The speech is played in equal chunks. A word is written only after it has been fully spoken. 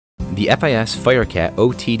The FIS Firecat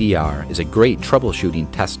OTDR is a great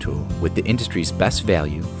troubleshooting test tool with the industry's best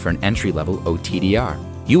value for an entry-level OTDR.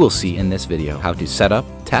 You will see in this video how to set up,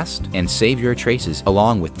 test, and save your traces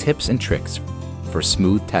along with tips and tricks for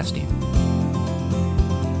smooth testing.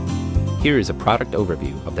 Here is a product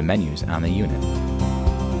overview of the menus on the unit.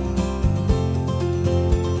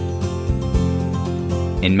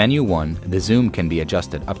 In Menu 1, the zoom can be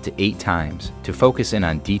adjusted up to 8 times to focus in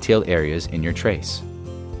on detailed areas in your trace.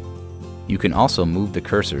 You can also move the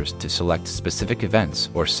cursors to select specific events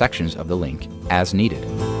or sections of the link as needed.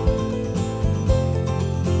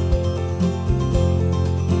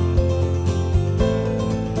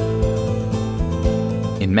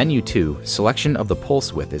 In Menu 2, selection of the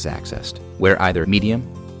pulse width is accessed, where either medium,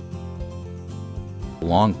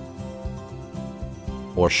 long,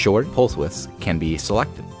 or short pulse widths can be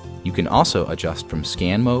selected. You can also adjust from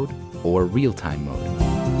scan mode or real-time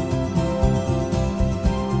mode.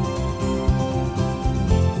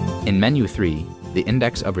 In Menu 3, the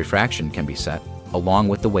index of refraction can be set along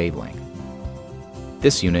with the wavelength.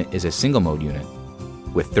 This unit is a single mode unit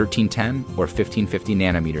with 1310 or 1550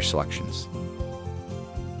 nanometer selections.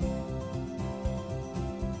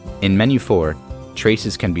 In Menu 4,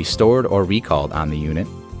 traces can be stored or recalled on the unit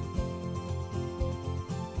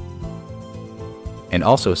and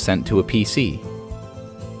also sent to a PC.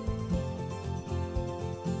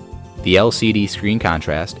 The LCD screen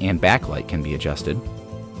contrast and backlight can be adjusted.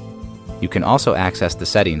 You can also access the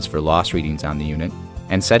settings for loss readings on the unit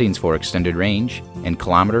and settings for extended range and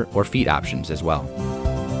kilometer or feet options as well.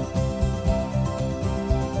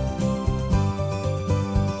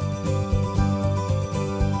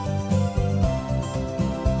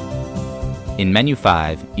 In Menu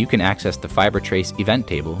 5, you can access the Fiber Trace event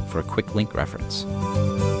table for a quick link reference.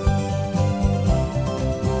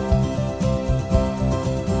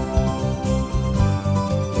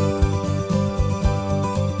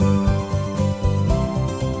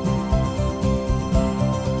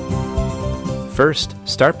 First,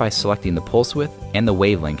 start by selecting the pulse width and the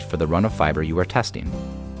wavelength for the run of fiber you are testing.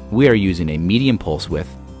 We are using a medium pulse width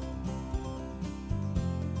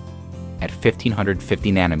at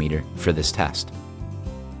 1550 nanometer for this test.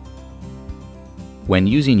 When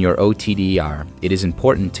using your OTDR, it is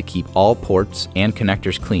important to keep all ports and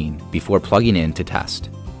connectors clean before plugging in to test.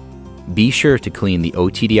 Be sure to clean the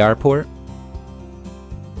OTDR port.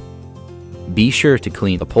 Be sure to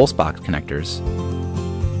clean the pulse box connectors.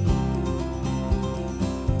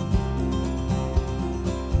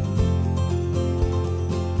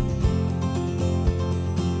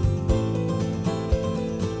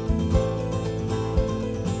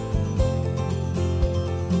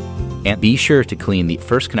 And be sure to clean the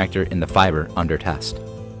first connector in the fiber under test.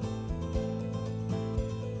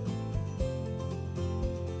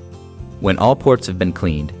 When all ports have been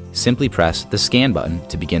cleaned, simply press the scan button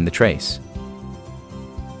to begin the trace.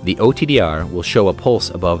 The OTDR will show a pulse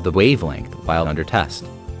above the wavelength while under test.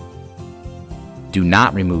 Do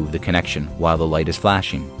not remove the connection while the light is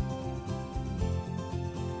flashing.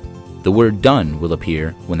 The word "Done" will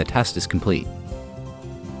appear when the test is complete.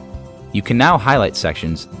 You can now highlight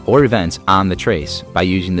sections or events on the trace by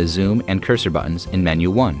using the zoom and cursor buttons in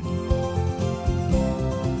Menu 1.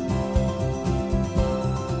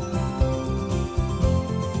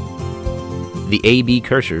 The A/B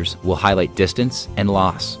cursors will highlight distance and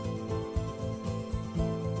loss.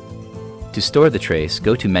 To store the trace,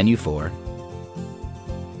 go to Menu 4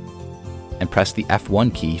 and press the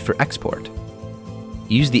F1 key for export.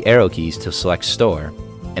 Use the arrow keys to select Store,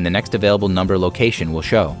 and the next available number location will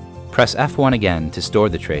show. Press F1 again to store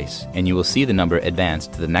the trace, and you will see the number advance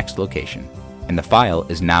to the next location, and the file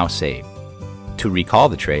is now saved. To recall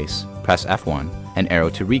the trace, press F1 and arrow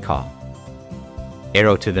to recall.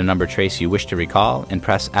 Arrow to the number trace you wish to recall and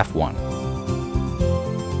press F1.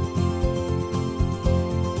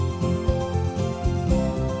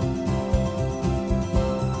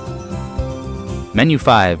 Menu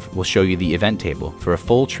 5 will show you the event table for a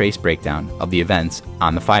full trace breakdown of the events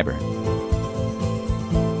on the fiber.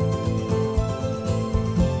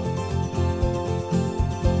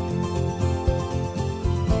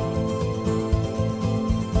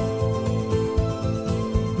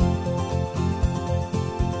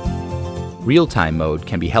 Real-time mode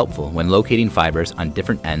can be helpful when locating fibers on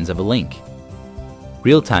different ends of a link.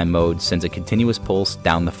 Real-time mode sends a continuous pulse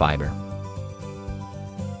down the fiber.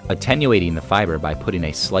 Attenuating the fiber by putting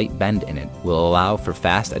a slight bend in it will allow for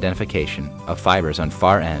fast identification of fibers on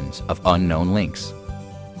far ends of unknown links.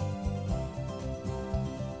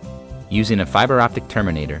 Using a fiber optic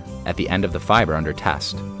terminator at the end of the fiber under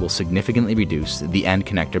test will significantly reduce the end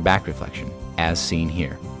connector back reflection, as seen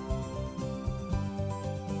here.